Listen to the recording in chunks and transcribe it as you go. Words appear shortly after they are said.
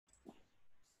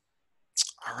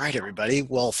right, everybody.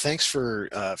 Well, thanks for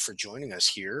joining us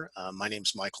here. My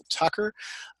name's Michael Tucker.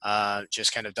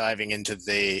 Just kind of diving into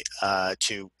the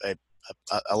to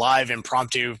a live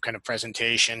impromptu kind of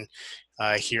presentation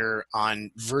here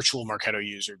on Virtual Marketo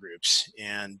User Groups,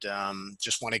 and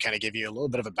just want to kind of give you a little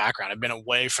bit of a background. I've been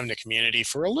away from the community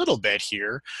for a little bit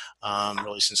here,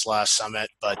 really since last summit,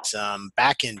 but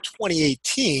back in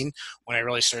 2018, when I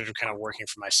really started kind of working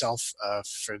for myself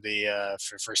for the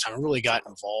first time, I really got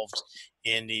involved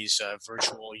in these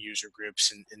virtual user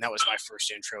groups, and that was my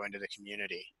first intro into the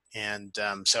community. And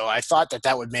so I thought that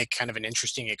that would make kind of an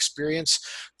interesting experience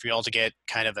for you all to get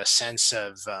kind of a sense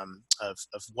of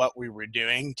what we were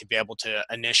doing to be able to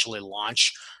initially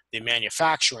launch the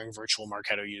Manufacturing Virtual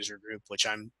Marketo User Group, which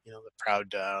I'm the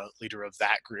proud leader of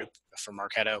that group for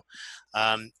Marketo.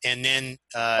 And then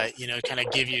kind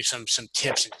of give you some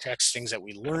tips and tricks, things that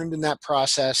we learned in that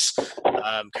process,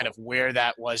 kind of where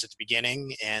that was at the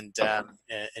beginning, and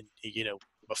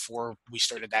before we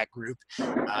started that group,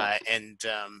 and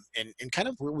kind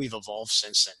of where we've evolved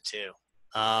since then too.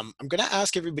 I'm going to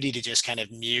ask everybody to just kind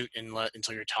of mute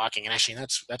until you're talking. And actually,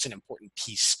 that's an important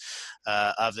piece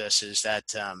of this, is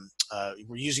that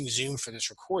we're using Zoom for this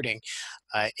recording.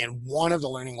 And one of the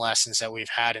learning lessons that we've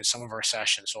had in some of our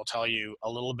sessions, so I'll tell you a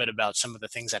little bit about some of the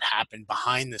things that happen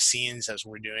behind the scenes as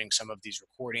we're doing some of these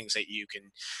recordings that you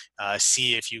can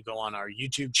see if you go on our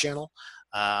YouTube channel,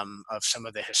 of some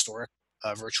of the historic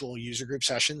virtual user group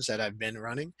sessions that I've been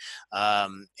running,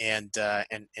 and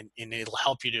it'll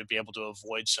help you to be able to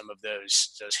avoid some of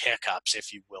those hiccups,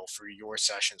 if you will, for your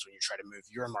sessions when you try to move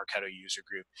your Marketo user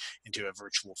group into a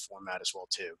virtual format as well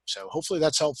too. So hopefully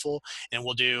that's helpful, and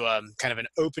we'll do kind of an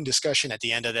open discussion at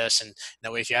the end of this, and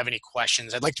that way if you have any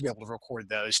questions, I'd like to be able to record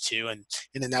those too, and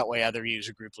in that way other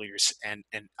user group leaders and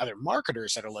other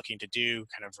marketers that are looking to do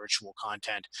kind of virtual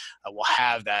content will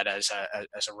have that as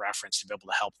a reference to be able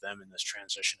to help them in this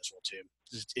transition as well too.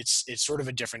 It's sort of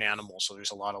a different animal, so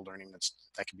there's a lot of learning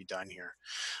that can be done here.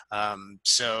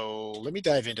 So let me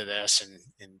dive into this and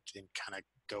kind of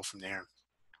go from there.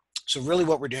 So really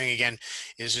what we're doing again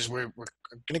is we're going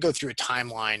to go through a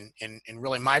timeline, and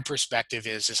really my perspective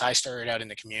is I started out in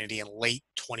the community in late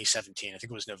 2017. I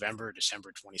think it was November or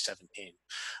December 2017.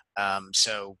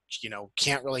 So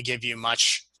can't really give you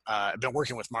much. I've been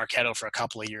working with Marketo for a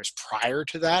couple of years prior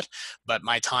to that, but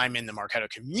my time in the Marketo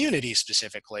community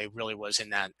specifically really was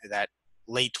in that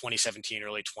late 2017,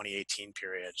 early 2018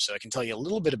 period. So I can tell you a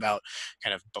little bit about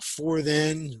kind of before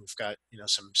then. We've got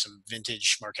some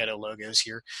vintage Marketo logos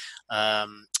here,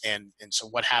 and so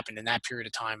what happened in that period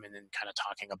of time, and then kind of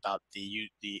talking about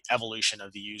the evolution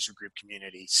of the user group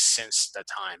community since the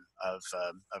time of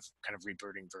kind of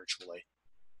rebooting virtually.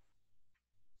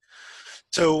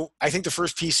 So I think the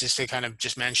first piece is to kind of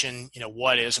just mention,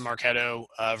 what is a Marketo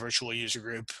virtual user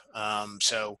group?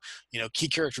 So, key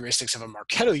characteristics of a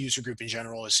Marketo user group in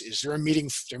general is they're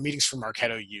meetings for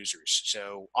Marketo users.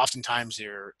 So oftentimes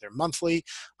they're monthly.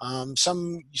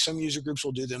 Some user groups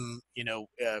will do them,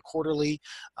 quarterly,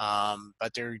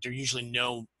 but they're usually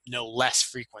no less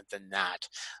frequent than that,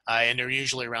 and they're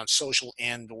usually around social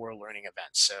and/or learning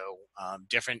events. So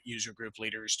different user group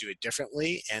leaders do it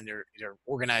differently, and they're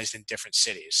organized in different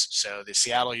cities. So the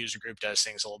Seattle user group does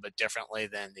things a little bit differently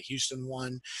than the Houston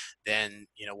one, than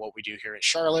what we do here in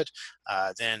Charlotte,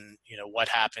 than what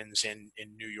happens in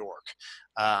New York,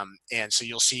 and so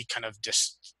you'll see kind of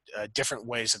just different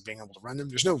ways of being able to run them.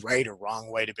 There's no right or wrong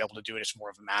way to be able to do it. It's more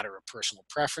of a matter of personal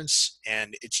preference,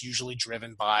 and it's usually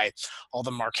driven by all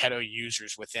the Marketo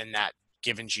users within that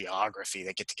given geography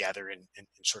that get together and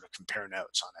sort of compare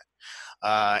notes on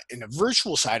it. In the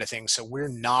virtual side of things, so we're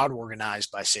not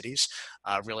organized by cities.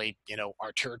 Really,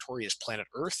 our territory is planet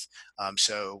Earth.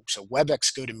 So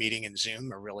WebEx, GoToMeeting, and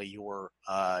Zoom are really your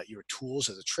tools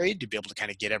as a trade to be able to kind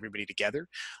of get everybody together.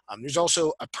 There's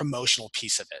also a promotional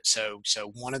piece of it. So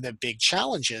one of the big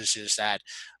challenges is that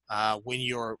when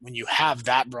you have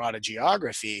that broad a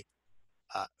geography,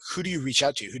 who do you reach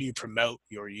out to? Who do you promote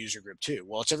your user group to?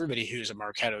 Well, it's everybody who's a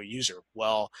Marketo user.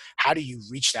 Well, how do you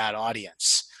reach that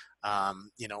audience?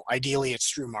 Ideally it's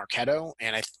through Marketo,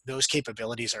 and those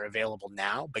capabilities are available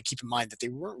now, but keep in mind that they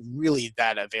weren't really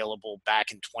that available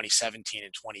back in 2017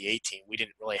 and 2018. We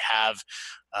didn't really have,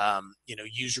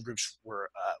 user groups were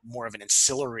more of an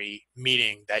ancillary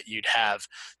meeting that you'd have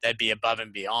that'd be above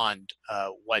and beyond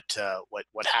what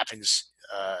happens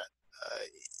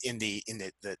in the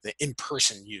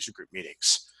in-person user group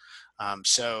meetings.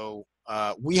 So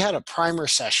we had a primer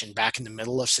session back in the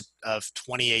middle of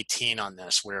 2018 on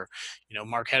this, where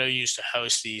Marketo used to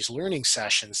host these learning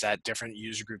sessions that different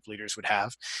user group leaders would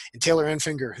have. And Taylor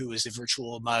Enfinger, who was the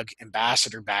Virtual MUG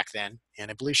ambassador back then, and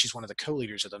I believe she's one of the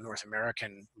co-leaders of the North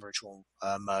American Virtual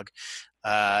MUG,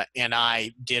 and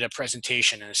I did a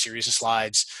presentation and a series of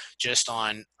slides just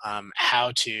on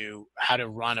how to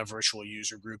run a virtual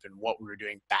user group and what we were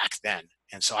doing back then.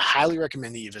 And so I highly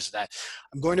recommend that you visit that.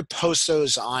 I'm going to post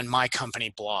those on my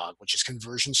company blog, which is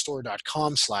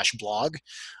conversionstore.com/blog.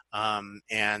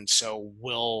 And so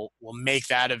we'll make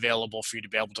that available for you to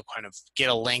be able to kind of get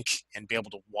a link and be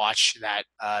able to watch that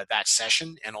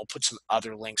session. And I'll put some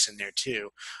other links in there too,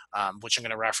 which I'm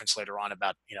going to reference later on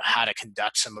about how to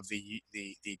conduct some of the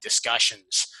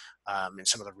discussions and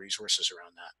some of the resources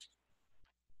around that.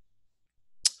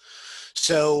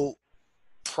 So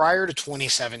prior to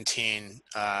 2017,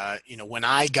 when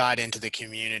I got into the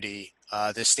community,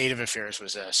 the state of affairs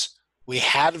was this: we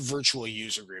had virtual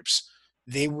user groups.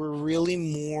 They were really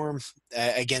more,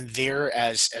 again, there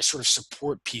as sort of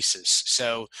support pieces.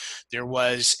 So there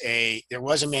was a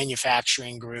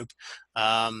manufacturing group,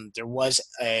 there was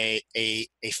a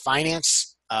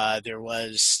finance, there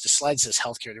was, the slide says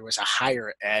healthcare, there was a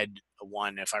higher ed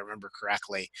one, if I remember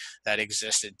correctly, that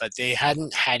existed, but they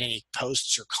hadn't had any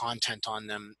posts or content on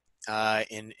them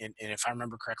in if I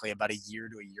remember correctly, about a year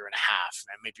to a year and a half.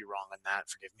 I may be wrong on that,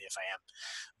 forgive me if I am.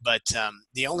 But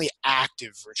the only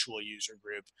active virtual user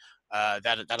group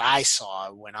that I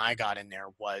saw when I got in there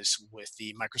was with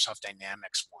the Microsoft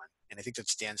Dynamics one, and I think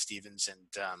that's Dan Stevens and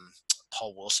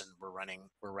Paul Wilson were running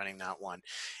that one.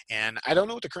 And I don't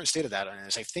know what the current state of that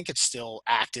is. I think it's still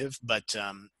active, but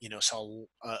so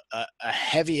a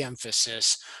heavy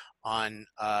emphasis on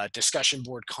discussion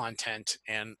board content,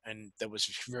 and that was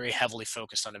very heavily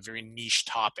focused on a very niche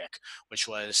topic, which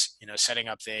was setting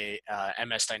up the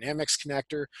MS Dynamics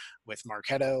connector with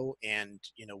Marketo, and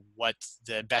what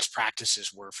the best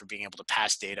practices were for being able to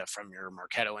pass data from your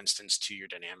Marketo instance to your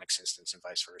Dynamics instance and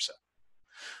vice versa.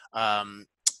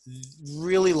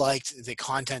 Really liked the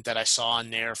content that I saw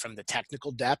in there from the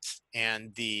technical depth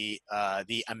and the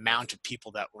amount of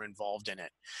people that were involved in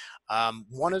it.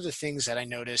 One of the things that I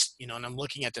noticed, and I'm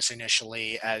looking at this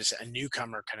initially as a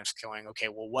newcomer, kind of going, okay,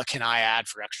 well, what can I add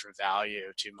for extra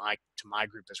value to my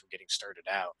group as we're getting started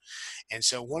out? And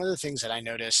so one of the things that I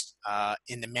noticed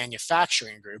in the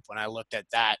manufacturing group, when I looked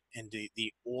at that and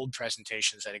the old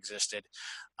presentations that existed,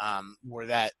 were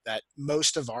that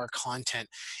most of our content,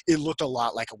 it looked a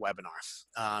lot like a webinar.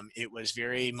 It was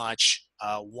very much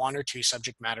one or two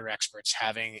subject matter experts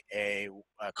having a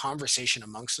conversation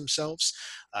amongst themselves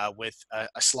with a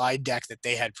slide deck that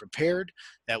they had prepared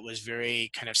that was very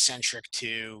kind of centric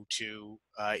to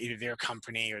either their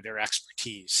company or their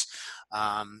expertise.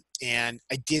 And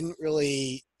I didn't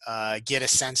really get a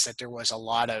sense that there was a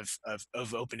lot of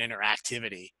open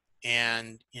interactivity.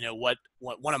 And what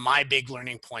one of my big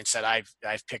learning points that I've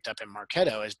picked up in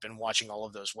Marketo has been watching all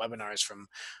of those webinars from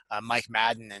Mike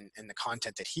Madden and the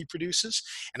content that he produces.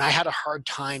 And I had a hard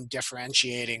time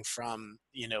differentiating from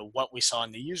what we saw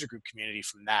in the user group community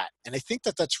from that. And I think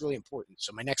that that's really important.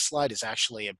 So my next slide is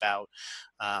actually about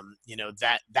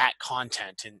that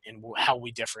content and how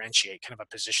we differentiate, kind of a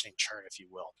positioning chart, if you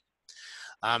will.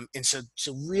 And so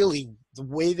really the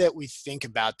way that we think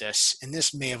about this, and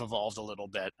this may have evolved a little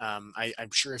bit. I'm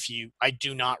sure I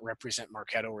do not represent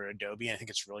Marketo or Adobe. And I think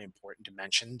it's really important to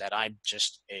mention that I'm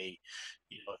just a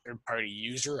third-party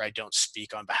user. I don't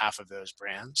speak on behalf of those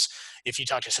brands. If you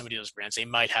talk to somebody of those brands, they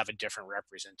might have a different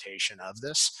representation of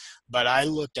this. But I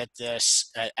looked at this,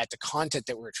 at the content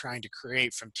that we're trying to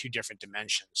create from two different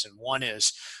dimensions. And one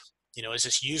is, is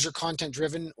this user content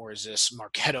driven or is this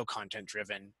Marketo content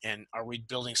driven? And are we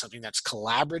building something that's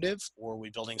collaborative, or are we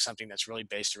building something that's really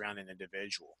based around an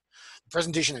individual? The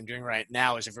presentation I'm doing right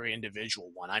now is a very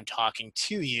individual one. I'm talking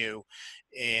to you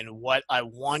in what I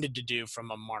wanted to do from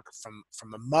a mug,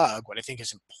 what I think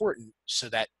is important, so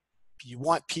that you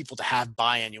want people to have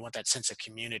buy-in. You want that sense of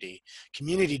community.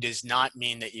 Community does not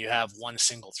mean that you have one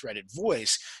single threaded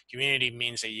voice. Community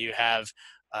means that you have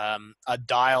a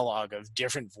dialogue of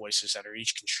different voices that are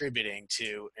each contributing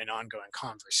to an ongoing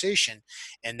conversation,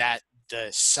 and that the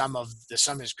sum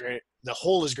is great. The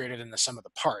whole is greater than the sum of the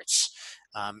parts.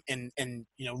 And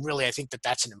really, I think that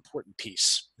that's an important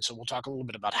piece. And so we'll talk a little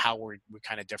bit about how we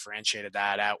kind of differentiated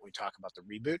that out when we talk about the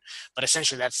reboot. But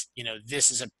essentially, that's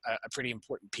this is a pretty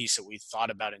important piece that we thought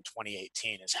about in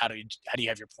 2018. Is how do you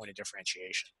have your point of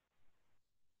differentiation?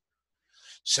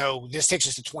 So this takes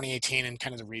us to 2018 and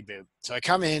kind of the reboot. So I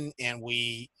come in and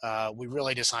we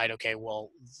really decide, okay,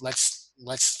 well, let's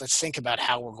think about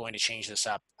how we're going to change this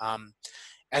up.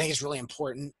 I think it's really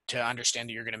important to understand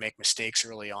that you're going to make mistakes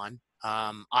early on.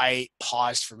 I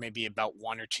paused for maybe about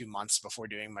 1 or 2 months before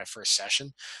doing my first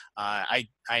session.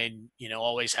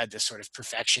 Always had this sort of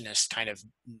perfectionist kind of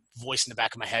voice in the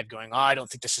back of my head going, "Oh, I don't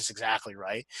think this is exactly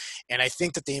right." And I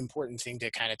think that the important thing to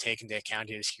kind of take into account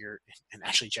is here, and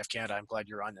actually, Jeff Canada, I'm glad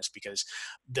you're on this because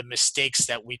the mistakes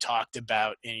that we talked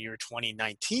about in your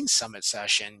 2019 summit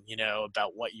session,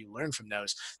 about what you learned from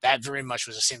those, that very much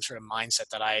was the same sort of mindset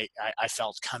that I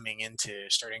felt coming into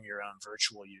starting your own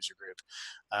virtual user group.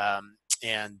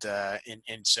 And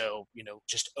so,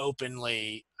 just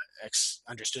openly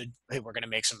understood, hey, we're going to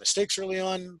make some mistakes early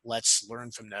on. Let's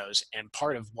learn from those. And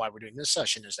part of why we're doing this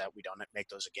session is that we don't make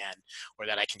those again, or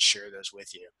that I can share those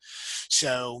with you.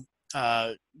 So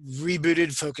uh,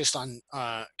 rebooted, focused on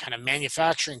kind of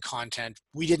manufacturing content.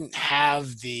 We didn't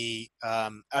have the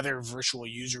other virtual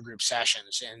user group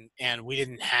sessions, and we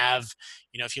didn't have,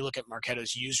 if you look at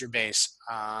Marketo's user base,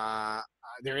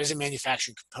 there is a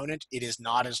manufacturing component. It is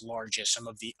not as large as some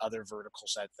of the other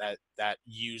verticals that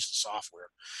use the software.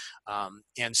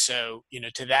 And so,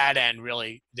 to that end,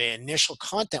 really, the initial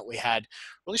content we had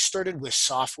really started with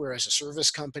software as a service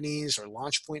companies or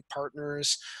launch point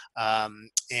partners,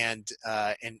 and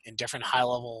different high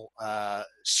level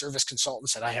service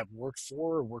consultants that I have worked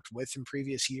for or worked with in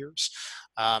previous years.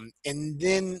 And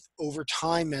then over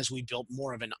time, as we built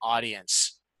more of an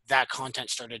audience, that content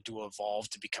started to evolve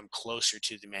to become closer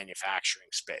to the manufacturing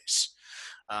space.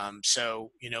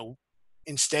 So,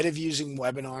 instead of using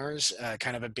webinars,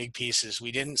 kind of a big piece is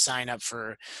we didn't sign up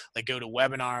for like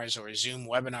GoToWebinars or Zoom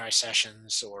webinar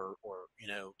sessions or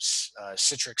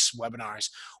Citrix webinars.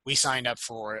 We signed up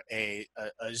for a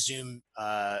Zoom,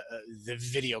 the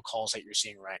video calls that you're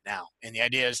seeing right now. And the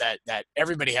idea is that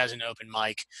everybody has an open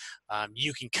mic.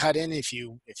 You can cut in if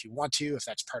you want to, if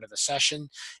that's part of the session,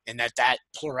 and that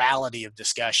plurality of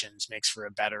discussions makes for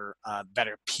a better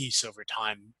piece over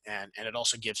time, and it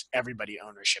also gives everybody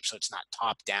ownership, so it's not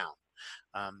top down.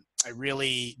 I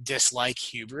really dislike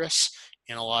hubris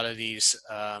in a lot of these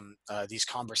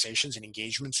conversations and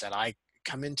engagements that I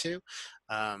come into,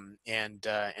 and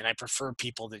I prefer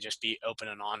people to just be open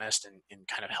and honest and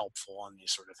kind of helpful on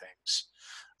these sort of things.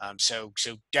 So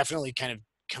definitely kind of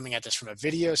coming at this from a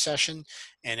video session,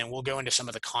 and then we'll go into some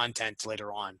of the content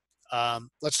later on.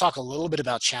 Let's talk a little bit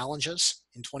about challenges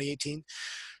in 2018.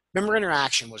 Member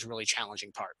interaction was a really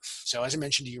challenging part. So as I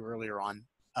mentioned to you earlier on,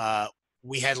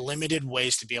 we had limited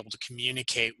ways to be able to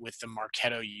communicate with the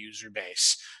Marketo user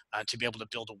base, to be able to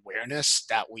build awareness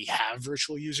that we have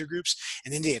virtual user groups,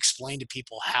 and then to explain to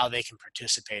people how they can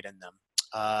participate in them.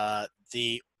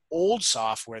 The old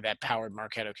software that powered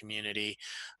Marketo Community,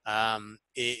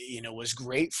 was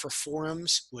great for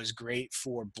forums, was great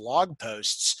for blog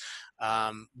posts.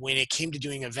 When it came to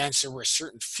doing events, there were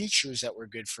certain features that were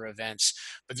good for events,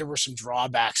 but there were some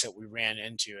drawbacks that we ran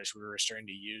into as we were starting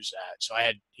to use that. So I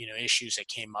had, issues that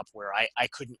came up where I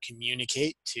couldn't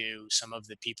communicate to some of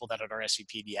the people that had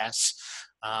RSVP'd yes.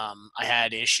 I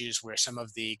had issues where some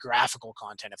of the graphical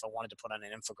content, if I wanted to put on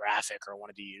an infographic or I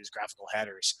wanted to use graphical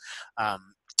headers,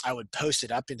 I would post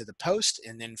it up into the post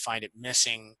and then find it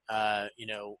missing, a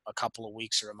couple of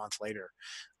weeks or a month later.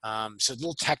 So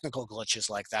little technical glitches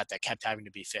like that kept having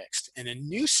to be fixed. And a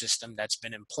new system that's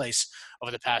been in place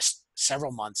over the past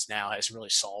several months now has really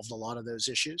solved a lot of those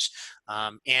issues.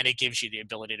 And it gives you the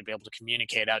ability to be able to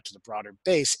communicate out to the broader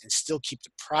base and still keep the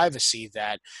privacy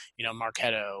that,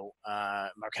 Marketo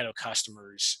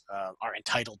customers are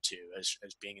entitled to as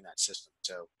being in that system.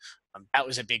 So that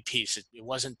was a big piece. It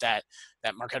wasn't that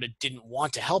Marketo didn't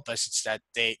want to help us. It's that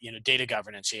they, data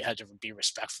governance, you had to be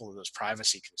respectful of those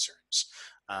privacy concerns.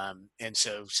 And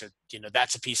so,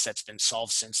 that's a piece that's been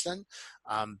solved since then.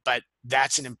 But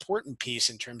that's an important piece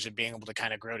in terms of being able to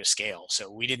kind of grow to scale. So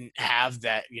we didn't have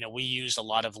that, we used a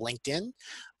lot of LinkedIn.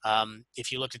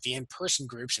 If you look at the in-person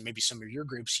groups, and maybe some of your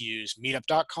groups use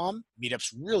meetup.com,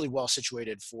 Meetup's really well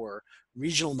situated for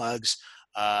regional mugs.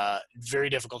 Very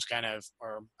difficult to kind of,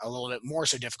 or a little bit more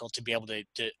so difficult to be able to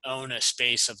own a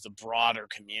space of the broader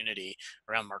community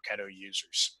around Marketo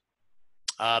users.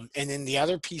 And then the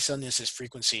other piece on this is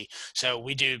frequency. So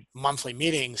we do monthly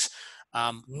meetings.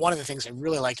 One of the things I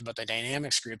really liked about the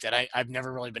Dynamics group that I've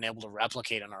never really been able to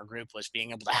replicate in our group was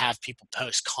being able to have people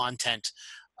post content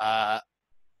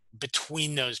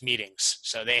between those meetings.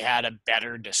 So they had a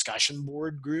better discussion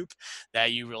board group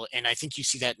that you really, and I think you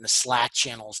see that in the Slack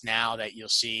channels now that you'll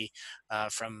see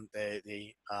from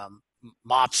the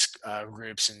MOPS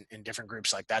groups and different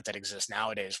groups like that exist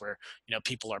nowadays, where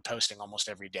people are posting almost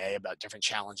every day about different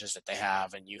challenges that they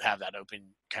have, and you have that open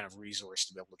kind of resource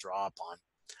to be able to draw upon.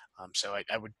 So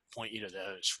I would point you to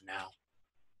those for now.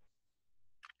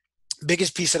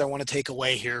 biggest piece that I want to take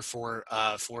away here for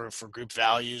group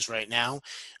values right now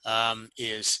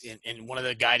is in one of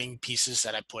the guiding pieces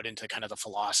that I put into kind of the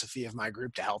philosophy of my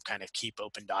group to help kind of keep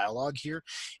open dialogue here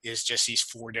is just these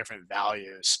four different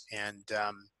values. And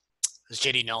as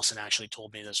JD Nelson actually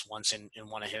told me this once in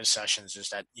one of his sessions, is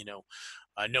that,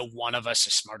 no one of us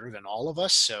is smarter than all of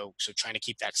us. So trying to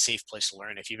keep that safe place to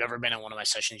learn. If you've ever been in one of my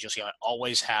sessions, you'll see I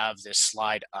always have this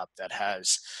slide up that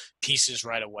has pieces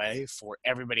right away for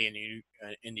everybody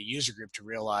in the user group to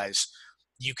realize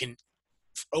you can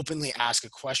openly ask a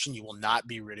question. You will not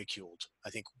be ridiculed. I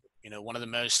think, one of the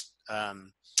most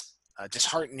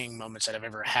disheartening moments that I've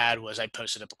ever had was I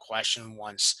posted up a question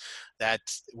once that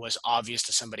was obvious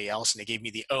to somebody else, and they gave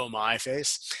me the "oh my"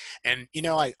 face. And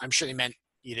I'm sure they meant,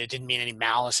 it didn't mean any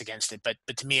malice against it, but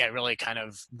to me, I really kind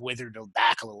of withered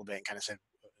back a little bit and kind of said,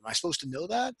 "Am I supposed to know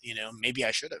that? Maybe I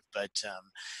should have." But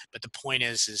the point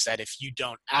is that if you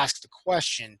don't ask the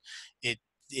question, it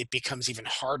it becomes even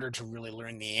harder to really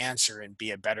learn the answer and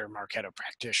be a better Marketo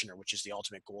practitioner, which is the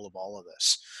ultimate goal of all of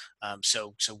this.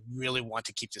 So really want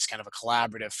to keep this kind of a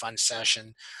collaborative, fun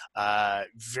session.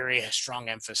 Very strong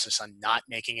emphasis on not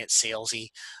making it salesy,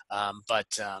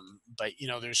 but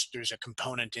there's a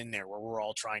component in there where we're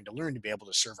all trying to learn to be able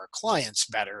to serve our clients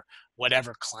better,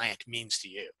 whatever client means to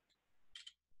you.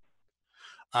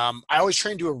 I always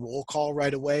try and do a roll call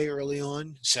right away early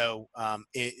on. So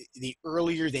the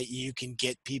earlier that you can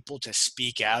get people to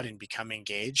speak out and become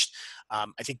engaged, I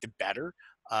think the better.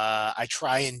 I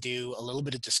try and do a little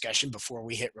bit of discussion before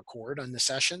we hit record on the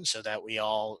session so that we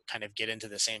all kind of get into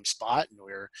the same spot and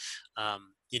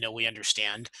we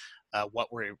understand what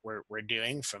we're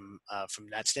doing from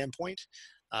that standpoint.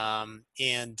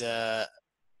 And uh,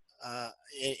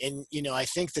 I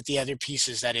think that the other piece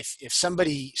is that if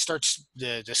somebody starts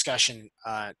the discussion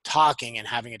talking and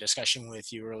having a discussion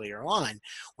with you earlier on,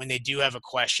 when they do have a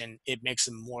question, it makes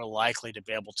them more likely to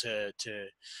be able to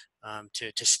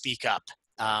speak up.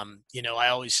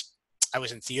 I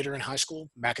was in theater in high school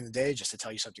back in the day, just to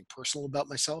tell you something personal about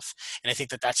myself. And I think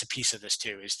that that's a piece of this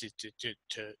too, is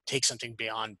to take something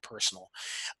beyond personal.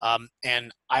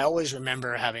 And I always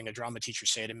remember having a drama teacher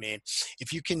say to me,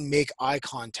 if you can make eye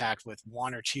contact with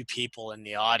one or two people in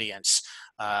the audience,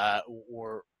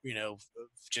 or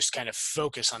just kind of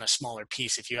focus on a smaller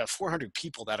piece. If you have 400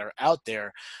 people that are out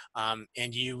there,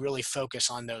 and you really focus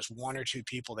on those one or two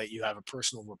people that you have a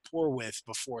personal rapport with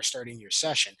before starting your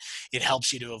session, it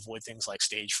helps you to avoid things like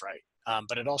stage fright.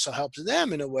 But it also helps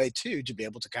them in a way too to be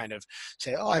able to kind of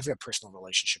say, "Oh, I have a personal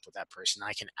relationship with that person.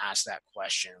 I can ask that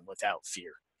question without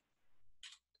fear."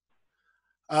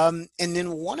 And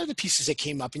then one of the pieces that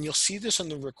came up, and you'll see this on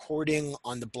the recording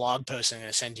on the blog post I'm going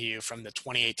to send to you from the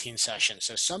 2018 session.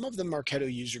 So some of the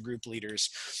Marketo user group leaders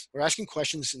were asking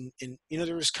questions, and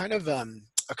there was kind of a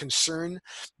concern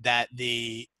that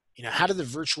how do the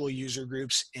virtual user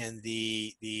groups and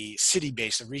the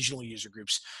city-based, the regional user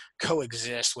groups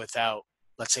coexist without,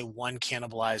 let's say, one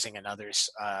cannibalizing another's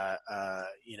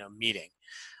meeting.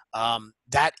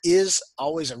 That is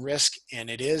always a risk, and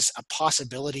it is a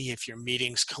possibility if your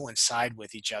meetings coincide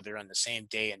with each other on the same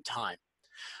day and time.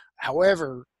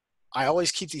 However, I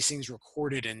always keep these things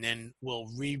recorded, and then we'll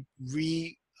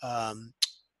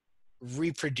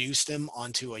reproduce them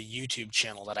onto a YouTube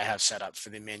channel that I have set up for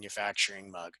the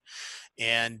Manufacturing MUG,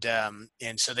 and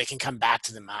so they can come back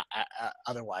to them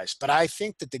otherwise. But I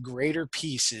think that the greater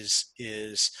piece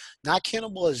is not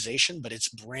cannibalization, but it's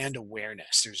brand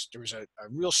awareness. There's a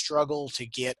real struggle to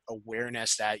get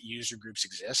awareness that user groups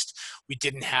exist. We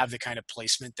didn't have the kind of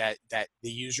placement that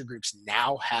the user groups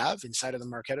now have inside of the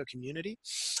Marketo community.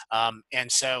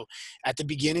 And so at the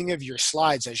beginning of your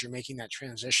slides, as you're making that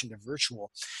transition to virtual,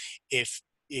 if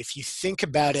you think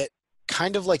about it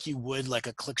kind of like you would like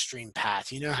a clickstream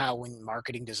path. You know how when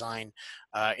marketing design,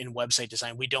 in website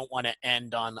design, we don't want to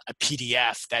end on a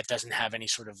PDF that doesn't have any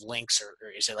sort of links, or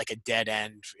is it like a dead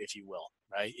end, if you will,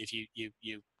 right? If you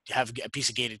have a piece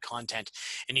of gated content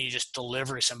and you just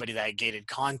deliver somebody that gated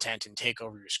content and take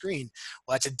over your screen,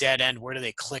 well, that's a dead end. Where do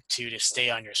they click to stay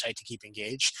on your site to keep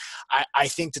engaged? I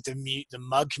think that the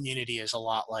MUG community is a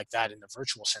lot like that in the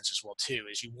virtual sense as well too,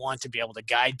 is you want to be able to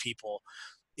guide people.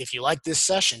 If you like this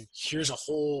session, here's a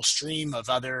whole stream of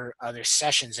other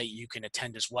sessions that you can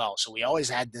attend as well. So we always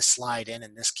had this slide in,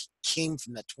 and this came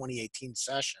from the 2018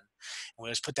 session. And we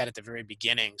always put that at the very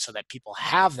beginning so that people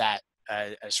have that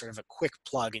as sort of a quick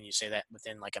plug, and you say that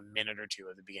within like a minute or two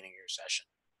of the beginning of your session.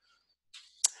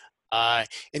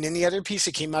 And then the other piece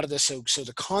that came out of this, so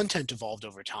the content evolved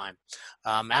over time.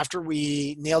 After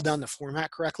we nailed down the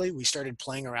format correctly, we started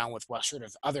playing around with what sort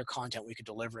of other content we could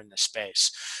deliver in this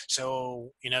space.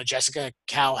 So, Jessica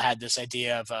Cow had this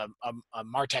idea of a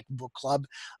Martech book club,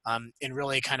 and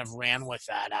really kind of ran with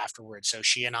that afterwards. So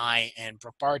she and I and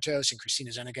Brooke Bartos and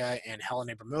Christina Zuniga and Helen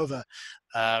Abramova,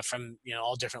 from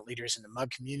all different leaders in the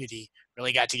MUG community,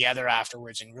 really got together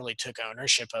afterwards and really took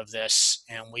ownership of this.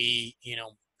 And we,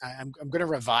 I'm going to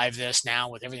revive this now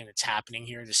with everything that's happening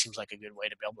here. This seems like a good way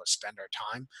to be able to spend our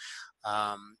time.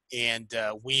 And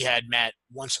we had met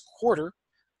once a quarter.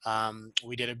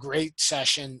 We did a great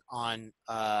session on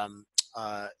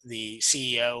the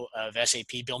CEO of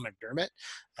SAP, Bill McDermott,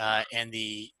 and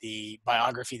the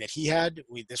biography that he had.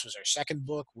 This was our second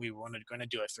book. We were going to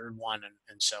do a third one,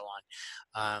 and so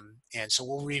on. And so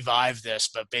we'll revive this,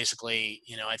 but basically,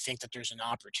 I think that there's an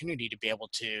opportunity to be able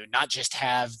to not just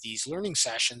have these learning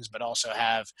sessions, but also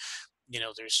have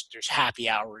there's happy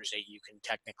hours that you can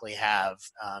technically have.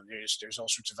 There's all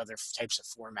sorts of other types of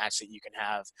formats that you can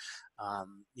have.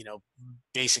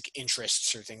 Basic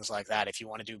interests or things like that. If you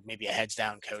want to do maybe a heads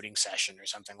down coding session or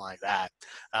something like that,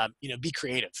 be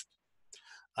creative.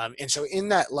 And so in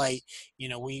that light,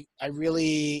 I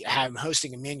really am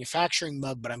hosting a manufacturing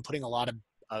mug, but I'm putting a lot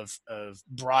of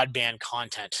broadband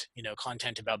content,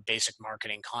 content about basic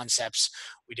marketing concepts.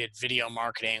 We did video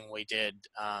marketing. We did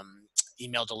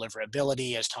email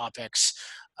deliverability as topics.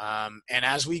 And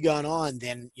as we got on,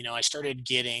 then, I started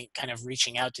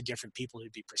reaching out to different people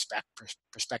who'd be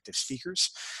prospective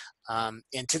speakers.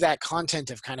 And to that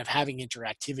content of kind of having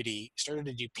interactivity, started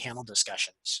to do panel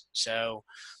discussions. So,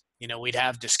 we'd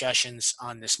have discussions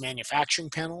on this manufacturing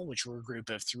panel, which were a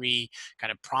group of 3 kind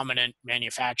of prominent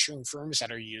manufacturing firms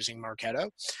that are using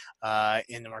Marketo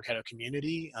in the Marketo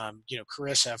community.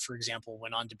 Carissa, for example,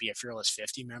 went on to be a Fearless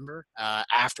 50 member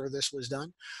after this was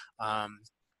done.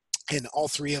 And all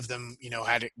 3 of them,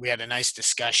 we had a nice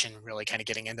discussion really kind of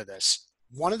getting into this.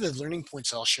 One of the learning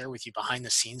points I'll share with you behind the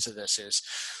scenes of this is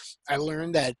I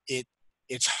learned that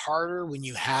it's harder when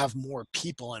you have more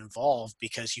people involved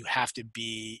because you have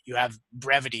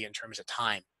brevity in terms of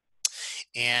time.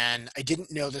 And I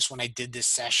didn't know this when I did this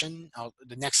session.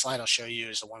 The next slide I'll show you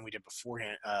is the one we did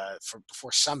beforehand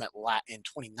before Summit in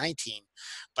 2019.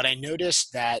 But I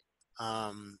noticed that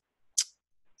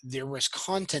there was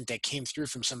content that came through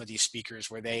from some of these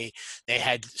speakers where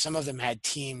some of them had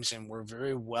teams and were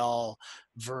very well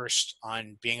versed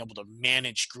on being able to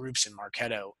manage groups in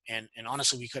Marketo. And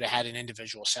honestly, we could have had an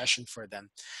individual session for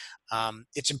them.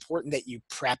 It's important that you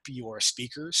prep your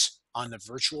speakers on the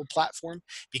virtual platform,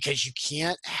 because you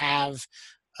can't have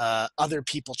other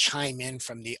people chime in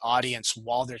from the audience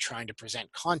while they're trying to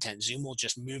present content. Zoom will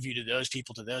just move you to those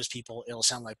people, It'll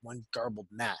sound like one garbled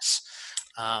mess.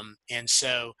 And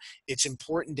so it's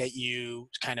important that you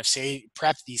kind of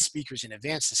prep these speakers in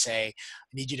advance to say,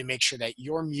 I need you to make sure that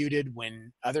you're muted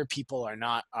when other people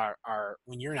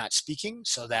when you're not speaking,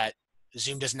 so that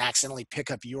Zoom doesn't accidentally pick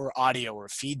up your audio or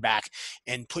feedback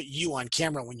and put you on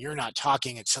camera when you're not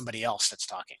talking, it's somebody else that's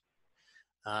talking.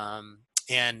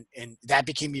 And that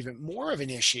became even more of an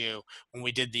issue when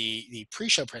we did the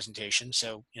pre-show presentation.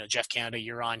 So, Jeff Canada,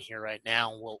 you're on here right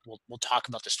now. We'll talk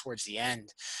about this towards the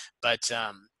end. But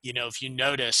if you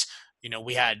notice,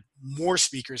 we had more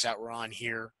speakers that were on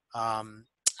here.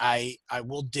 I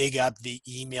will dig up the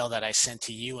email that I sent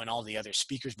to you and all the other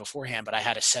speakers beforehand, but I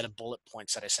had a set of bullet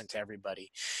points that I sent to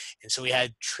everybody. And so we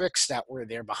had tricks that were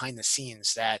there behind the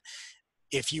scenes that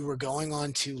if you were going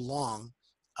on too long,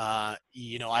 I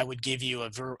would give you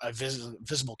a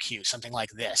visible cue, something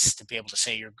like this, to be able to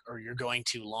say you're going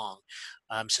too long,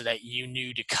 so that you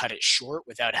knew to cut it short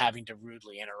without having to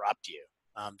rudely interrupt you.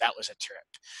 That was a trick.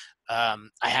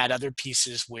 I had other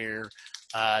pieces where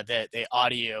the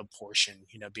audio portion,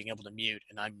 being able to mute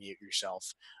and unmute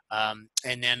yourself.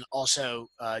 And then also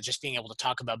just being able to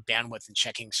talk about bandwidth and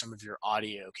checking some of your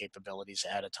audio capabilities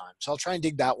ahead of time. So I'll try and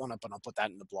dig that one up, and I'll put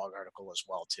that in the blog article as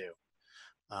well too.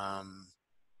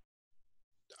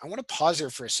 I want to pause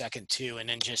there for a second too, and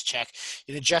then just check.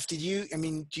 Jeff, do you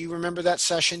remember that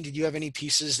session? Did you have any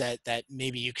pieces that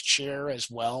maybe you could share as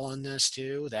well on this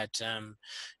too? That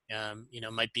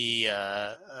might be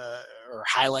or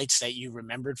highlights that you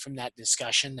remembered from that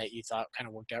discussion that you thought kind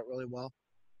of worked out really well.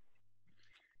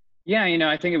 Yeah,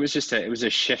 I think it was a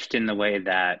shift in the way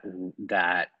that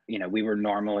we were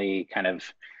normally kind of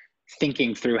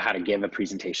thinking through how to give a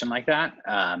presentation like that.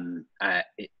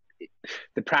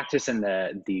 The practice and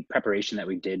the preparation that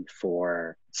we did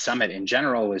for Summit in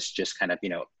general was just kind of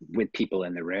with people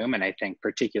in the room, and I think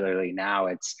particularly now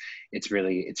it's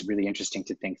really interesting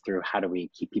to think through how do we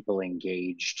keep people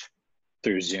engaged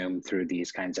through Zoom, through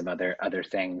these kinds of other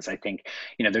things. I think,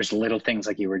 you know, there's little things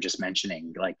like you were just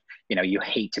mentioning, like, you know, you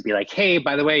hate to be like, hey,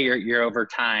 by the way, you're over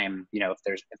time. You know,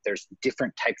 if there's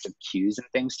different types of cues and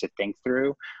things to think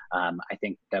through, I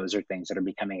think those are things that are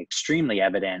becoming extremely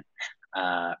evident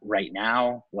right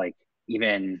now. Like,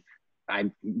 even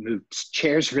I moved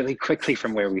chairs really quickly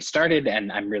from where we started,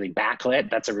 and I'm really backlit.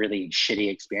 That's a really shitty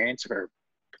experience, or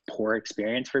poor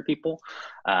experience for people.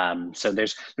 So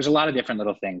there's a lot of different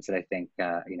little things that I think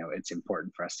you know, it's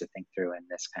important for us to think through in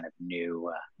this kind of new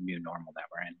normal that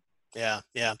we're in. Yeah,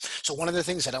 yeah. So one of the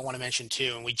things that I want to mention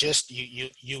too, and we just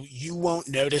you won't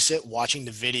notice it watching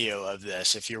the video of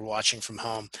this if you're watching from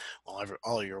home. Well,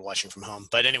 all of you are watching from home,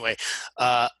 but anyway,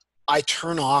 uh, I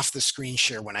turn off the screen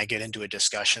share when I get into a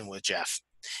discussion with Jeff,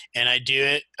 and I do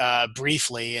it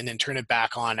briefly, and then turn it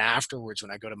back on afterwards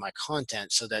when I go to my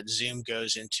content, so that Zoom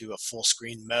goes into a full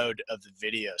screen mode of the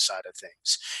video side of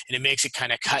things, and it makes it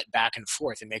kind of cut back and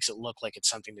forth. It makes it look like it's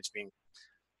something that's being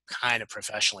kind of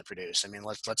professionally produced. I mean,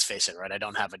 let's face it, right? I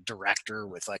don't have a director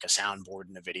with like a soundboard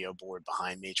and a video board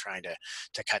behind me trying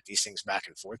to cut these things back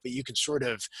and forth. But you can sort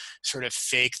of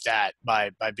fake that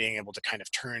by being able to kind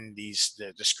of turn the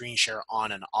screen share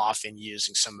on and off, and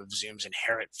using some of Zoom's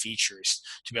inherent features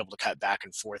to be able to cut back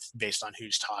and forth based on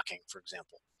who's talking, for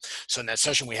example. So in that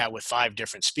session we had with 5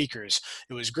 different speakers,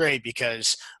 it was great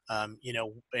because you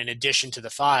know, in addition to the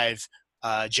 5,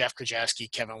 Jeff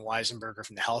Krajewski, Kevin Weisenberger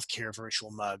from the Healthcare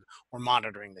Virtual MUG were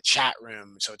monitoring the chat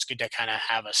room. So it's good to kind of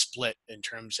have a split in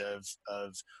terms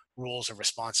of roles or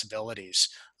responsibilities,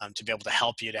 to be able to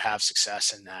help you to have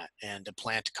success in that, and to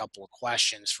plant a couple of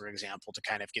questions, for example, to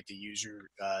kind of get the user,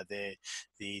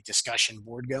 the discussion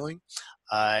board going.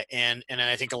 And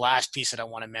I think the last piece that I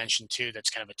want to mention too, that's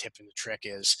kind of a tip in the trick,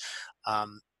 is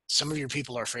um, some of your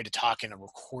people are afraid to talk in a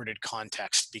recorded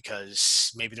context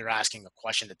because maybe they're asking a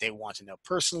question that they want to know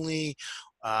personally,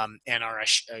 and are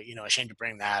you know, ashamed to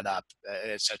bring that up,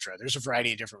 etc. There's a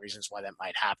variety of different reasons why that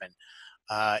might happen.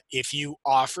 If you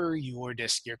offer your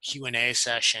Q&A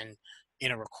session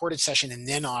in a recorded session, and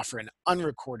then offer an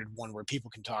unrecorded one where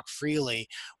people can talk freely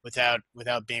without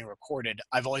being recorded,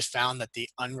 I've always found that the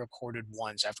unrecorded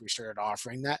ones, after we started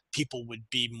offering that, people would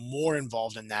be more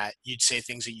involved in that. You'd say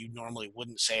things that you normally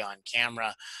wouldn't say on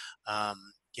camera.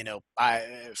 You know,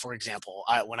 for example,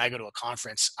 when I go to a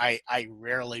conference, I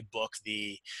rarely book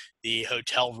the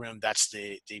hotel room that's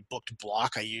the booked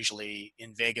block. I usually,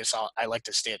 in Vegas, I like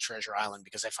to stay at Treasure Island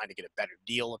because I find to get a better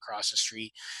deal across the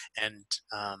street, and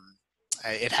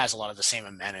it has a lot of the same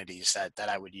amenities that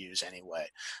I would use anyway.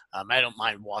 I don't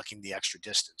mind walking the extra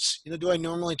distance. You know, do I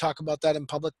normally talk about that in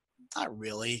public? Not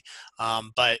really,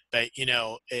 but you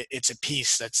know, it's a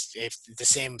piece that's, if the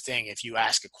same thing. If you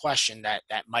ask a question that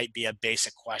might be a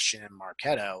basic question in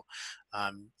Marketo,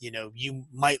 you know, you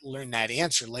might learn that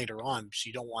answer later on. So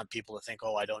you don't want people to think,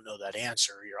 oh, I don't know that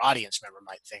answer. Or your audience member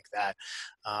might think that,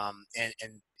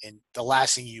 and the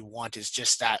last thing you want is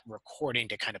just that recording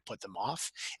to kind of put them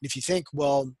off. And if you think,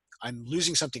 well, I'm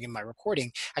losing something in my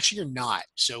recording, actually you're not.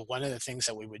 So one of the things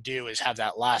that we would do is have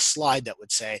that last slide that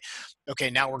would say, okay,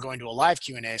 now we're going to a live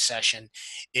Q&A session.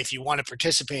 If you want to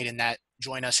participate in that,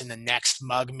 join us in the next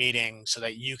mug meeting so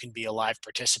that you can be a live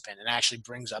participant. And actually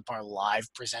brings up our live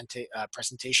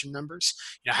presentation numbers.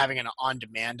 You know, having an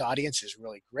on-demand audience is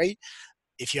really great.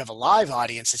 If you have a live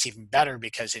audience, it's even better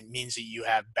because it means that you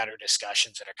have better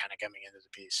discussions that are kind of coming into the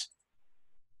piece.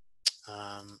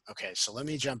 Okay, so let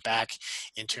me jump back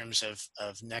in terms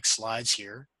of next slides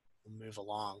here. We'll move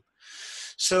along.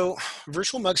 So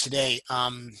virtual mugs today,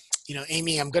 you know,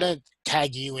 Amy, I'm going to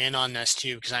tag you in on this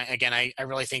too, because I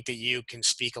really think that you can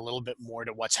speak a little bit more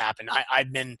to what's happened.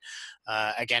 I've been,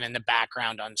 again, in the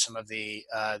background on some of the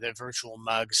virtual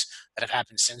mugs that have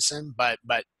happened since then, but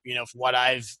you know, what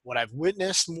I've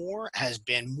witnessed more has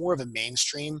been more of a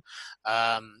mainstream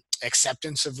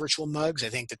acceptance of virtual mugs. I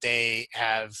think that they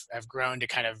have grown to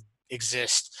kind of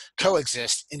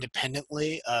coexist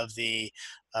independently of the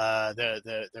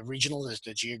regional,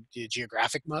 the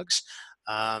geographic mugs.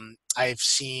 I've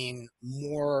seen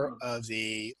more of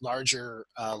the larger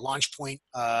launch point,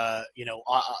 you know,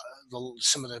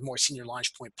 some of the more senior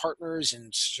launch point partners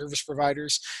and service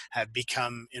providers have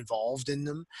become involved in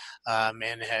them,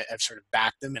 and have sort of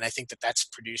backed them. And I think that that's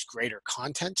produced greater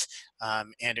content,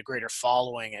 and a greater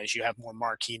following as you have more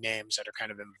marquee names that are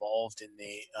kind of involved in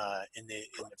the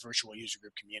virtual user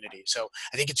group community. So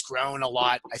I think it's grown a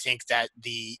lot. I think that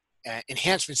the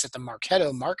enhancements that the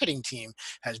Marketo marketing team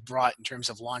has brought in terms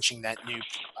of launching that new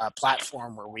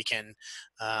platform where we can,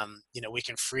 we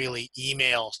can freely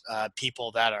email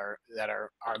people that are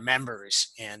our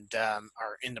members and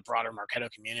are in the broader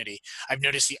Marketo community. I've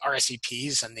noticed the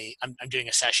RSVPs and I'm doing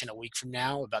a session a week from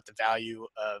now about the value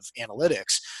of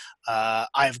analytics.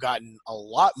 I've gotten a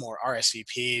lot more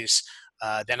RSVPs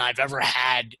than I've ever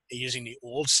had using the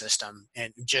old system,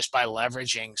 and just by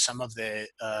leveraging some of the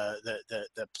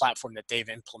platform that they've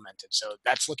implemented. So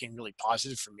that's looking really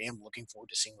positive for me. I'm looking forward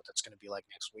to seeing what that's going to be like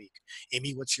next week.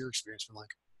 Amy, what's your experience been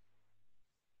like?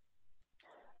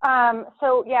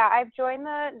 So yeah, I've joined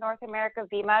the North America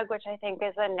VMUG, which I think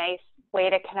is a nice way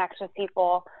to connect with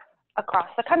people across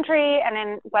the country. And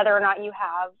then whether or not you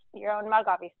have your own mug,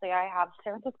 obviously I have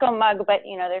San Francisco mug, but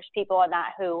there's people in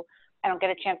that who I don't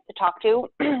get a chance to talk to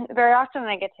very often,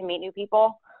 and I get to meet new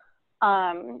people.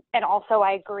 And also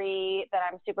I agree that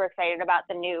I'm super excited about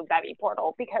the new Bevy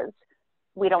portal because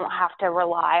we don't have to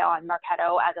rely on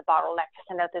Marketo as a bottleneck to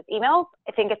send out those emails.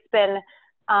 I think it's been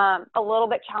a little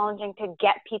bit challenging to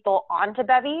get people onto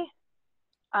Bevy.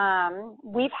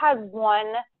 We've had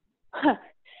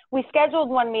we scheduled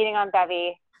one meeting on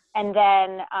Bevy, and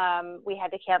then we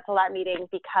had to cancel that meeting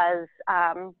because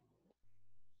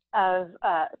of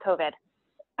COVID.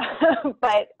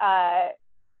 But,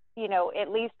 at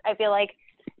least I feel like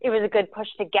it was a good push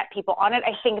to get people on it.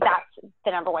 I think that's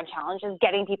the number one challenge, is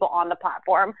getting people on the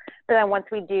platform. But then once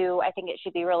we do, I think it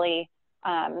should be really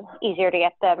easier to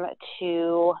get them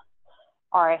to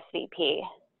RSVP.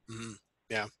 Mm-hmm.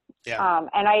 Yeah. Yeah.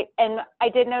 And I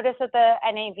did notice at the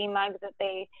NAV mug that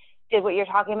they did what you're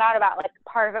talking about like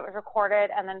part of it was recorded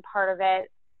and then part of it,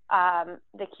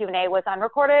 the Q&A was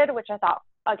unrecorded, which I thought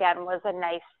again was a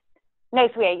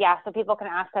nice way. Yeah. So people can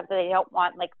ask stuff that they don't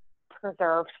want like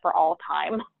preserved for all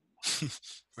time.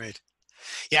 Right.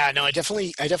 Yeah, no, I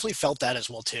definitely felt that as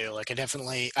well too. Like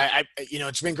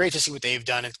it's been great to see what they've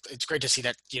done. It's great to see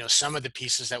that, some of the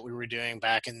pieces that we were doing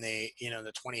back in the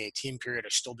 2018 period are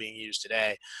still being used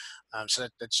today. So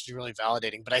that's really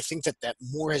validating. But I think that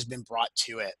more has been brought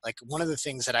to it. Like one of the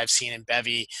things that I've seen in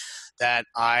Bevy that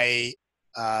I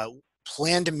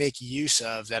plan to make use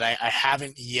of that I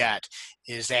haven't yet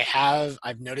is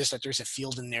I've noticed that there's a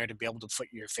field in there to be able to put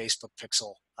your Facebook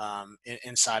pixel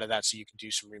inside of that so you can do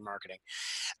some remarketing.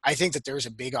 I think that there's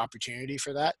a big opportunity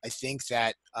for that. I think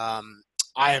that I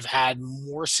have had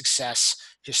more success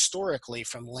historically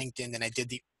from LinkedIn than I did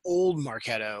the old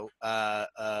Marketo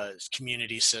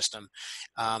community system.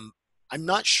 I'm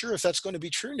not sure if that's going to be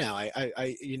true now.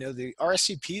 The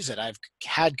RSCPs that I've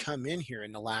had come in here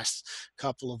in the last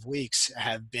couple of weeks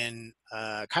have been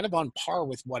kind of on par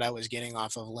with what I was getting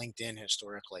off of LinkedIn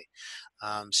historically.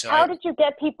 How did you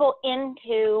get people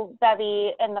into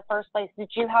Bevy in the first place? Did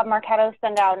you have Marketo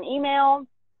send out an email?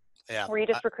 Yeah. Were you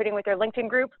just recruiting with your LinkedIn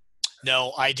group?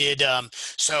 No, I did.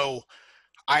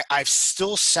 I've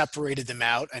still separated them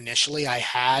out. Initially, I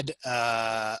had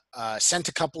sent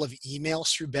a couple of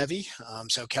emails through Bevy.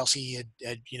 So Kelsey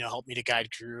had helped me to guide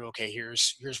through. Okay,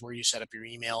 here's where you set up your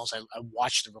emails. I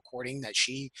watched the recording that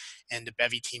she and the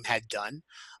Bevy team had done,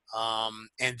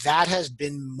 and that has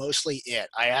been mostly it.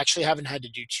 I actually haven't had to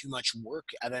do too much work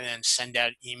other than send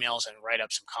out emails and write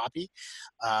up some copy.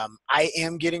 I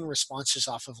am getting responses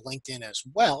off of LinkedIn as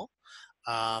well.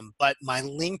 But my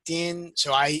LinkedIn,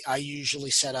 so I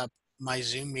usually set up my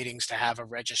Zoom meetings to have a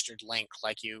registered link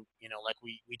like like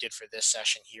we did for this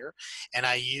session here. And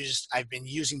I've been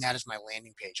using that as my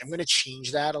landing page. I'm going to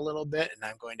change that a little bit, and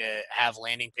I'm going to have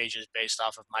landing pages based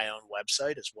off of my own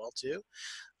website as well too.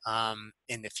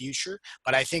 In the future.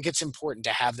 But I think it's important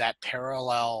to have that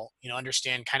parallel,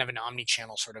 understand kind of an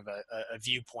omni-channel sort of a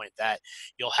viewpoint that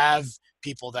you'll have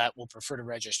people that will prefer to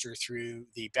register through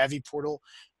the Bevy portal.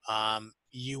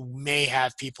 You may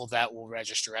have people that will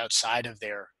register outside of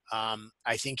there.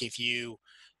 I think if you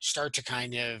start to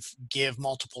kind of give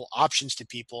multiple options to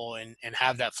people and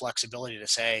have that flexibility to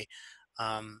say,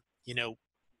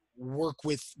 work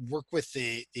with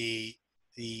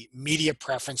the media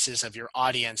preferences of your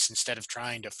audience instead of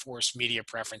trying to force media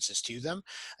preferences to them,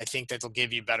 I think that'll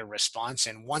give you better response.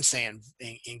 And once they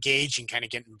engage and kind of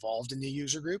get involved in the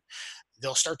user group,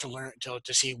 they'll start to learn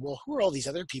to see, well, who are all these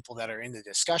other people that are in the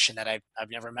discussion that I've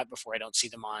never met before? I don't see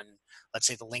them on, let's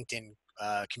say, the LinkedIn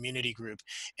community group.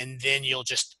 And then you'll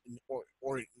just,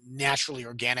 or naturally,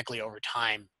 organically over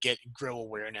time, grow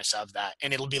awareness of that.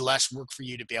 And it'll be less work for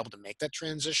you to be able to make that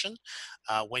transition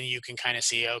when you can kind of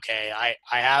see, okay, I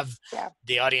have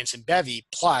the audience in Bevy,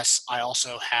 plus I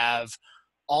also have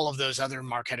all of those other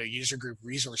Marketo user group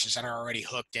resources that are already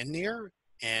hooked in there.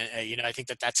 And I think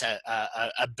that that's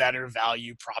a better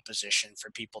value proposition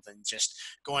for people than just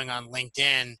going on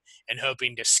LinkedIn and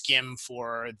hoping to skim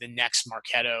for the next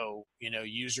Marketo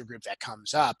user group that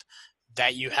comes up.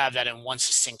 That you have that in one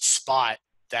succinct spot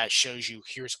that shows you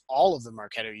here's all of the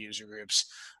Marketo user groups.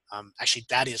 Actually,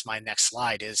 that is my next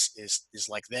slide. Is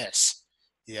like this.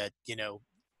 Yeah,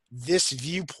 this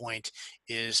viewpoint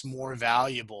is more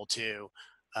valuable to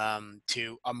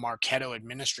a Marketo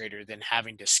administrator than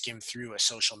having to skim through a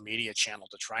social media channel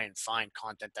to try and find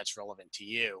content that's relevant to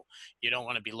you. You don't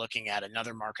want to be looking at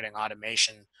another marketing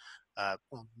automation.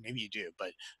 Well, maybe you do,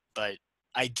 but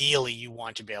ideally you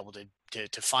want to be able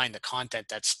to find the content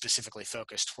that's specifically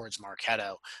focused towards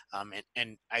Marketo.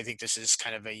 And I think this is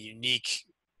kind of a unique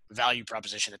value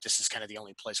proposition, that this is kind of the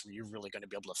only place where you're really going to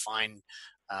be able to find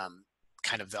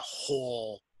kind of the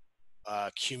whole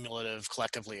cumulative,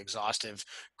 collectively exhaustive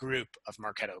group of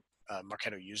Marketo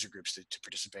user groups to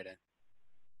participate in.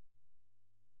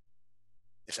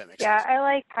 If that makes sense. Yeah, I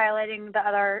like highlighting the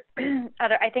other,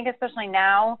 I think especially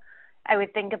now, I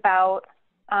would think about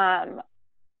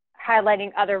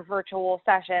highlighting other virtual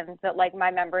sessions that like my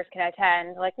members can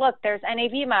attend. Like, look, there's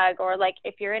NAV Mug, or like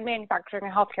if you're in manufacturing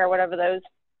and healthcare, whatever those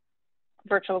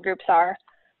virtual groups are.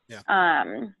 Yeah.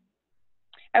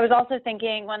 I was also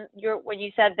thinking when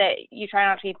you said that you try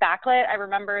not to be backlit, I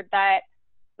remembered that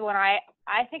when I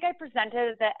think I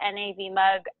presented the NAV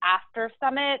Mug after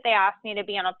Summit, they asked me to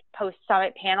be on a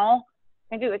post-Summit panel.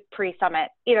 Maybe it was pre-Summit,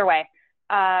 either way.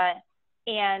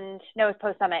 And no, it was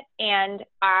post-Summit. And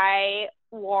I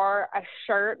wore a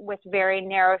shirt with very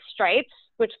narrow stripes,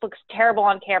 which looks terrible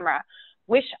on camera,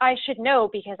 which I should know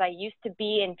because I used to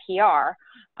be in PR,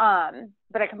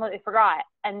 but I completely forgot.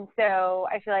 And so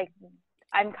I feel like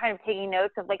I'm kind of taking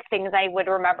notes of like things I would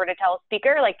remember to tell a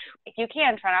speaker, like if you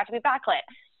can, try not to be backlit.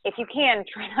 If you can,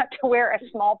 try not to wear a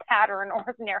small pattern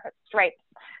or narrow stripes.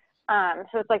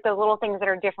 So it's like those little things that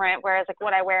are different, whereas like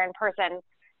what I wear in person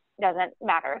doesn't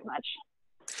matter as much.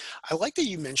 I like that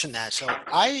you mentioned that. So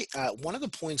one of the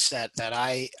points that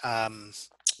I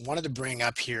wanted to bring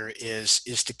up here is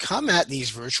to come at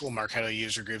these virtual Marketo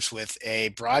user groups with a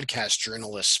broadcast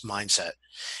journalist mindset.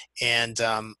 And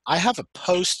I have a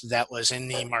post that was in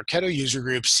the Marketo user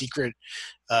group, secret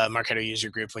Marketo user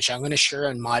group, which I'm going to share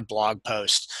in my blog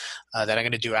post that I'm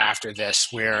going to do after this,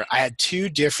 where I had 2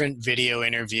 different video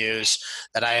interviews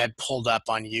that I had pulled up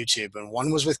on YouTube. And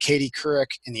one was with Katie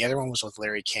Couric and the other one was with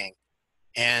Larry King.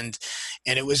 And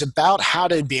it was about how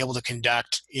to be able to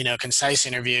conduct, concise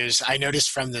interviews. I noticed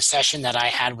from the session that I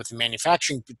had with the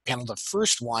manufacturing panel, the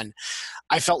first one,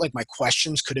 I felt like my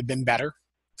questions could have been better.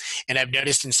 And I've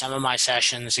noticed in some of my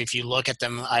sessions, if you look at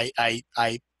them, I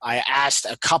asked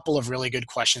a couple of really good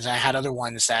questions. I had other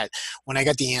ones that when I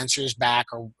got the answers back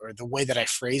or the way that I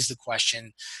phrased the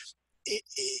question,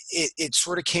 it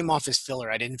sort of came off as filler.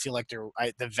 I didn't feel like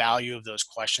the value of those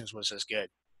questions was as good.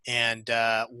 And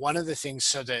one of the things,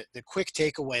 so the quick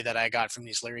takeaway that I got from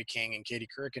these Larry King and Katie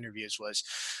Couric interviews was,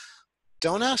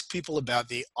 don't ask people about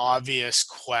the obvious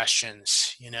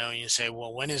questions. You say,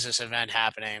 well, when is this event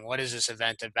happening? What is this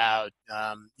event about?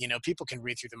 People can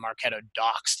read through the Marketo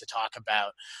docs to talk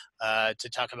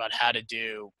about how to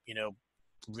do,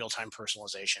 real-time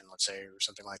personalization, let's say, or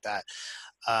something like that.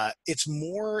 It's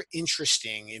more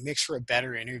interesting. It makes for a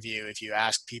better interview if you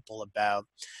ask people about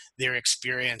their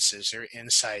experiences, their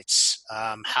insights,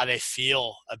 how they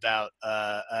feel about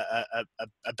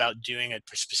doing a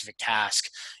specific task.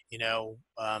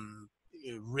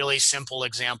 Really simple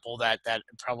example that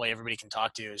probably everybody can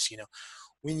talk to is,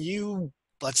 when you,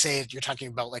 let's say you're talking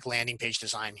about like landing page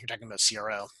design, you're talking about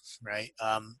CRO, right?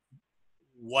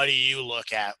 What do you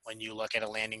look at when you look at a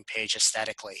landing page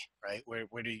aesthetically, right? Where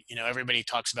do everybody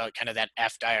talks about kind of that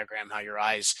F diagram, how your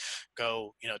eyes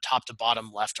go, top to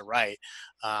bottom, left to right.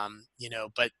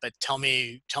 But tell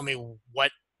me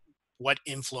what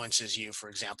influences you, for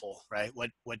example, right?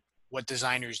 What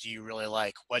designers do you really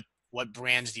like? What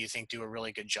brands do you think do a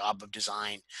really good job of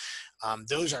design?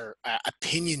 Those are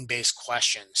opinion-based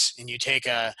questions, and you take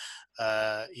a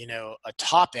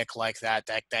topic like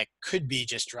that could be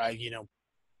just dry,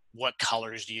 what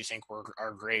colors do you think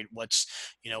are great? What's,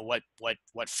 what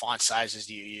font sizes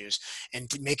do you use? And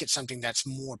to make it something that's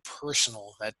more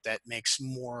personal, that makes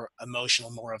more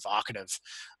emotional, more evocative.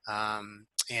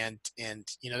 And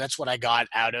that's what I got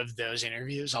out of those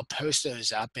interviews. I'll post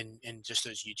those up in just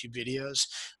those YouTube videos.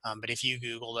 But if you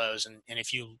Google those and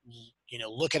if you,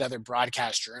 look at other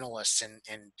broadcast journalists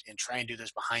and try and do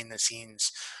those behind the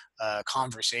scenes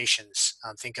conversations,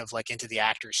 think of like Into the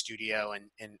Actors Studio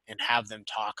and have them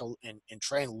talk and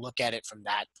try and look at it from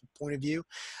that point of view.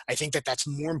 I think that's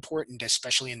more important,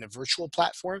 especially in the virtual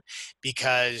platform,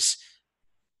 because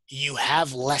you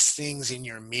have less things in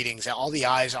your meetings. All the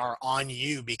eyes are on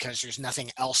you because there's nothing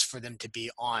else for them to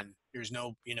be on. There's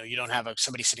no, you don't have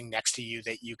somebody sitting next to you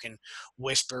that you can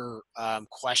whisper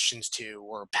questions to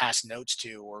or pass notes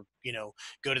to, or,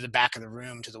 go to the back of the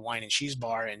room to the wine and cheese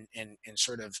bar and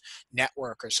sort of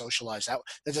network or socialize. That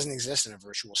doesn't exist in a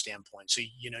virtual standpoint. So,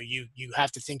 you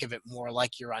have to think of it more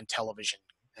like you're on television.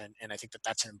 And I think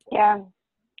that's an important. Yeah.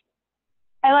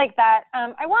 I like that.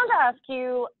 I wanted to ask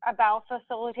you about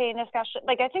facilitating discussion.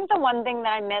 Like, I think the one thing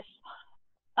that I miss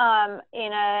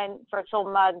in a virtual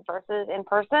mug versus in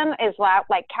person is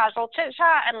like casual chit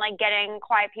chat and like getting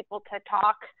quiet people to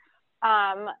talk.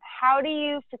 How do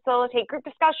you facilitate group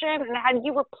discussion, and how do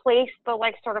you replace the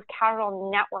like sort of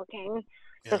casual networking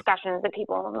discussions that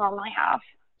people normally have?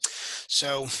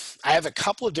 So I have a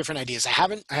couple of different ideas. I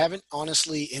haven't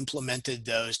honestly implemented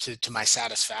those to my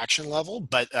satisfaction level,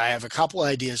 but I have a couple of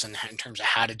ideas in terms of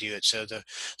how to do it. So the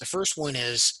first one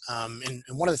is, and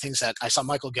one of the things that I saw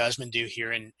Michael Guzman do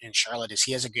here in Charlotte is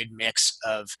he has a good mix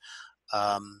of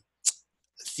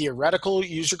theoretical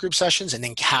user group sessions and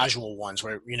then casual ones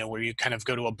where you kind of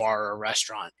go to a bar or a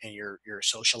restaurant and you're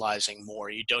socializing more.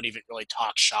 You don't even really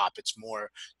talk shop. It's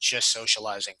more just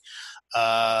socializing.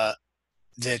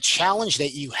 The challenge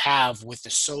that you have with the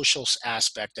social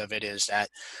aspect of it is that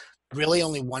really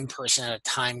only one person at a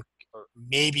time, or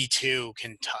maybe two,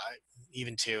 can talk.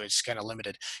 Even two, it's kind of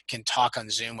limited, can talk on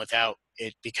Zoom without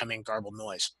it becoming garbled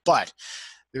noise. But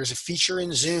there's a feature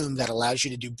in Zoom that allows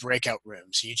you to do breakout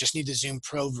rooms. You just need the Zoom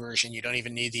Pro version. You don't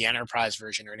even need the enterprise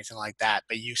version or anything like that,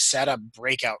 but you set up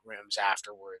breakout rooms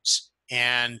afterwards.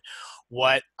 And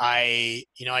what I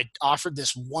offered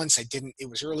this once. It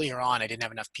was earlier on. I didn't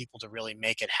have enough people to really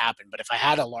make it happen. But if I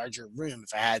had a larger room,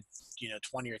 if I had,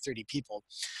 20 or 30 people,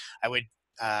 I would,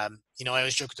 I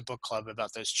always joke at the book club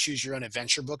about those choose your own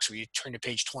adventure books where you turn to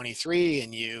page 23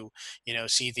 and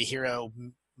see the hero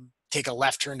take a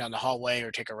left turn down the hallway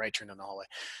or take a right turn down the hallway.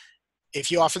 If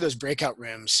you offer those breakout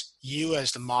rooms, you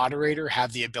as the moderator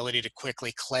have the ability to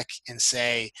quickly click and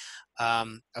say,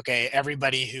 okay,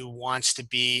 everybody who wants to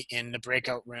be in the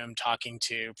breakout room talking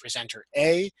to presenter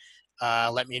A,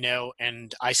 let me know,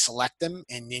 and I select them,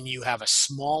 and then you have a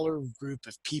smaller group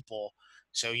of people.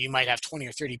 So you might have 20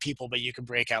 or 30 people, but you could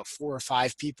break out 4 or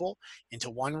 5 people into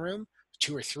one room,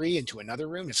 2 or 3 into another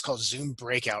room. It's called Zoom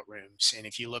breakout rooms. And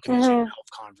if you look in the Zoom help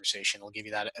conversation, it'll give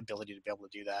you that ability to be able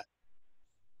to do that.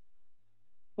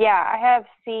 Yeah, I have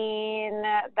seen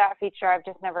that feature. I've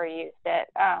just never used it.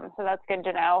 So that's good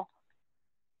to know.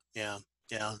 Yeah.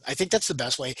 I think that's the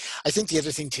best way. I think the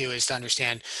other thing too is to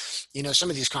understand, some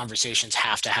of these conversations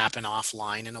have to happen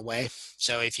offline in a way.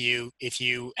 So if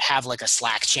you have like a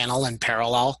Slack channel in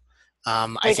parallel,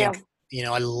 I think,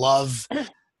 I love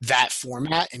that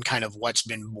format and kind of what's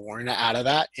been born out of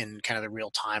that and kind of the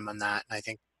real time on that. And I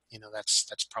think,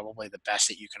 that's probably the best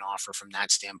that you can offer from that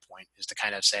standpoint, is to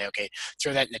kind of say, okay,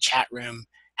 throw that in the chat room,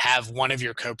 have one of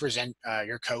your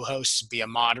your co-hosts be a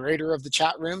moderator of the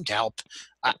chat room to help.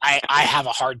 I have a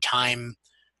hard time,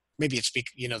 maybe it's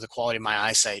the quality of my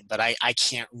eyesight, but I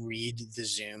can't read the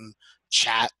Zoom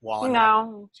chat while I'm having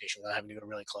a conversation without having to go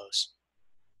really close.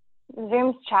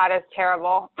 Zoom's chat is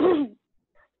terrible.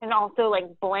 And also like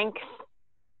blinks,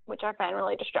 which I find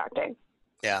really distracting.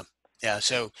 Yeah.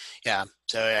 So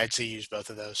I'd say use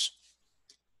both of those.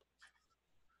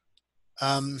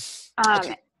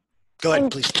 Okay. Go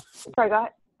ahead, please. Sorry, go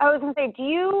ahead. I was going to say, do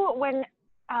you,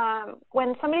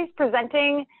 when somebody's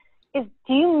presenting, do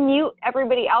you mute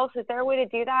everybody else? Is there a way to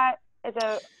do that as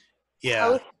a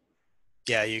host?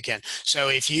 Yeah, you can. So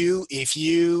if you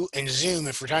in Zoom,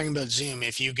 if we're talking about Zoom,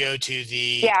 if you go to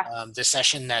the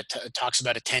session that talks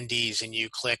about attendees and you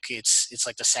click, it's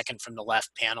like the second from the left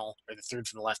panel or the third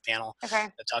from the left panel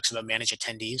that talks about manage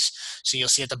attendees. So you'll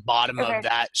see at the bottom of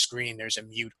that screen, there's a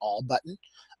mute all button.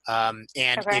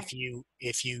 And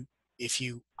if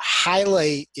you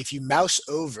highlight, if you mouse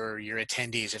over your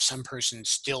attendees, if some person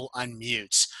still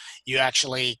unmutes, you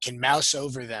actually can mouse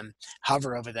over them,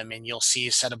 hover over them, and you'll see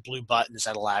a set of blue buttons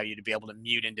that allow you to be able to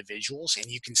mute individuals. And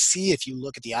you can see, if you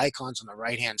look at the icons on the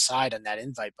right-hand side on that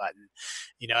invite button,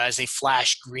 as they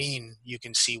flash green, you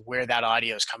can see where that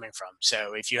audio is coming from.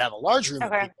 So if you have a large room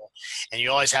of people and you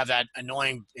always have that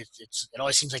annoying, it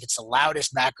always seems like it's the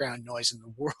loudest background noise in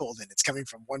the world and it's coming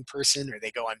from one person, or they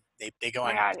go on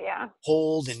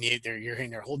hold and you're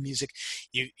hearing their hold music,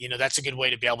 that's a good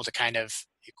way to be able to kind of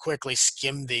quickly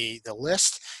skim the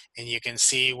list, and you can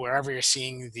see wherever you're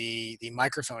seeing the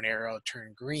microphone arrow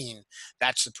turn green,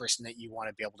 that's the person that you want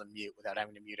to be able to mute without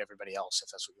having to mute everybody else, if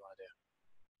that's what you want to do.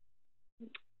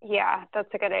 Yeah,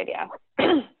 that's a good idea.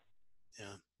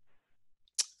 Yeah.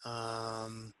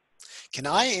 Can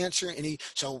I answer any?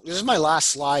 So this is my last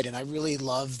slide, and I really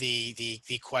love the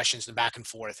questions, the back and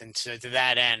forth, and to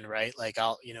that end, right? Like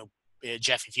I'll,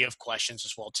 Jeff, if you have questions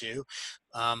as well too.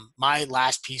 My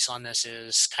last piece on this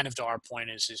is kind of to our point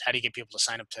is how do you get people to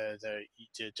sign up to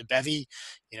Bevy,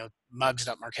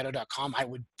 mugs.marketo.com. I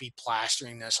would be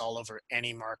plastering this all over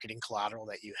any marketing collateral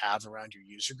that you have around your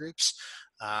user groups.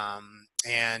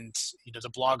 And the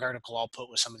blog article I'll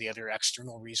put with some of the other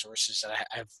external resources that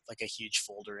I have, like a huge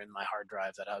folder in my hard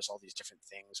drive that has all these different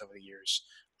things over the years.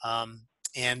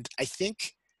 And I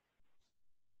think,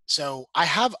 so I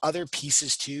have other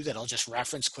pieces too that I'll just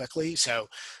reference quickly. So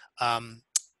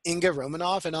Inga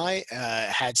Romanov and I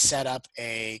had set up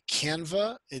a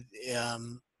Canva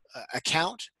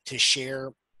account to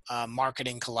share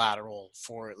marketing collateral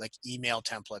for like email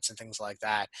templates and things like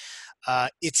that.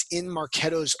 It's in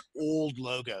Marketo's old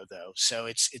logo though, so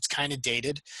it's kind of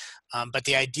dated. But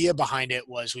the idea behind it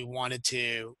was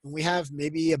we have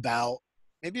maybe about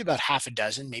half a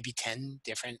dozen, maybe 10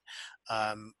 different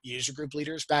user group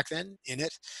leaders back then in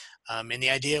it. And the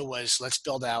idea was, let's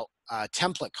build out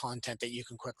template content that you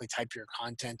can quickly type your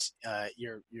content,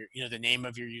 the name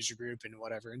of your user group and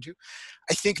whatever into.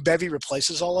 I think Bevy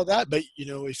replaces all of that, but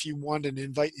if you want an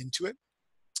invite into it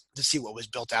to see what was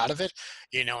built out of it,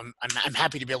 I'm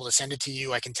happy to be able to send it to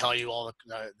you. I can tell you all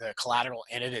the collateral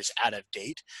in it is out of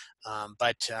date.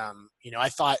 But I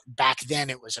thought back then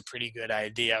it was a pretty good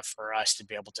idea for us to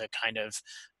be able to kind of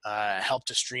help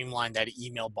to streamline that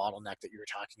email bottleneck that you were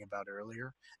talking about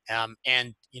earlier.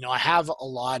 And I have a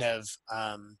lot of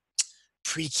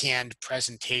pre-canned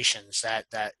presentations that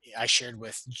I shared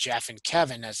with Jeff and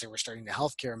Kevin as they were starting the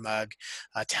healthcare mug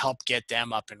to help get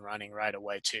them up and running right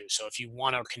away too. So if you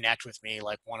want to connect with me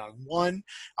like one-on-one,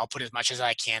 I'll put as much as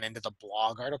I can into the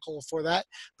blog article for that.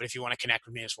 But if you want to connect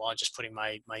with me as well, I'm just putting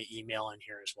my email in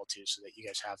here as well too, so that you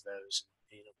guys have those.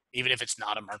 Even if it's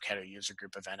not a Marketo user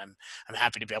group event, I'm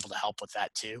happy to be able to help with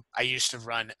that too. I used to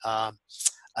run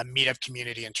a meetup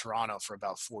community in Toronto for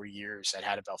about 4 years that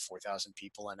had about 4,000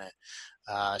 people in it.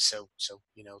 So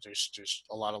there's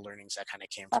a lot of learnings that kind of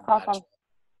came from that as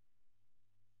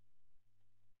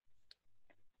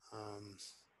well.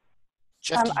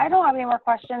 Jeff, I don't have any more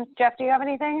questions. Jeff, do you have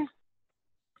anything?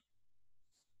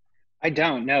 I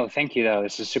don't. No, thank you though.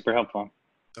 This is super helpful.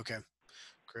 Okay,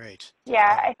 great.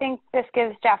 Yeah, I think this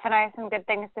gives Jeff and I some good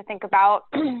things to think about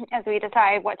as we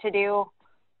decide what to do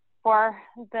for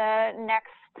the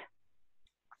next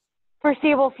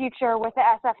foreseeable future with the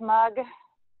SF mug.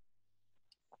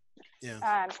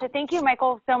 Yeah. So thank you,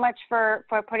 Michael, so much for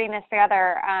putting this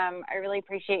together. I really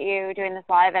appreciate you doing this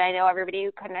live, and I know everybody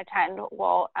who couldn't attend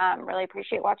will really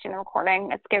appreciate watching the recording.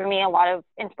 It's given me a lot of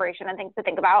inspiration and things to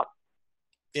think about.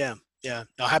 Yeah.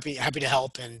 No, happy to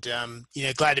help, and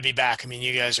glad to be back. I mean,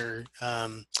 you guys are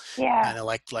kind of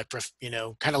like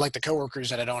kind of like the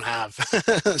coworkers that I don't have.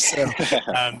 So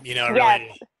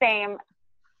yes, same.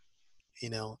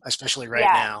 Especially right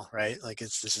now, right? Like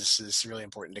this is really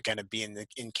important to kind of be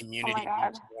in community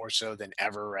more so than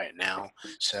ever right now.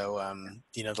 So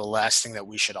the last thing that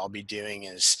we should all be doing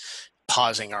is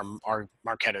pausing our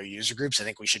Marketo user groups. I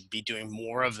think we should be doing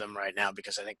more of them right now,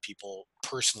 because I think people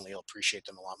personally will appreciate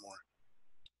them a lot more.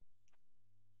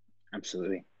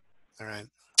 Absolutely. All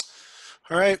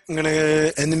right, I'm going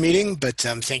to end the meeting, but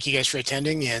thank you guys for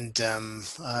attending, and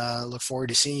look forward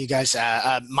to seeing you guys.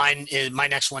 My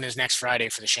next one is next Friday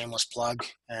for the shameless plug,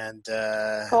 and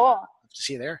cool.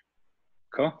 See you there.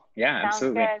 Cool. Yeah, Sounds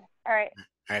absolutely. Good. All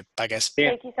right. Bye, guys.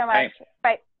 Thank you so much.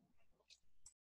 Bye.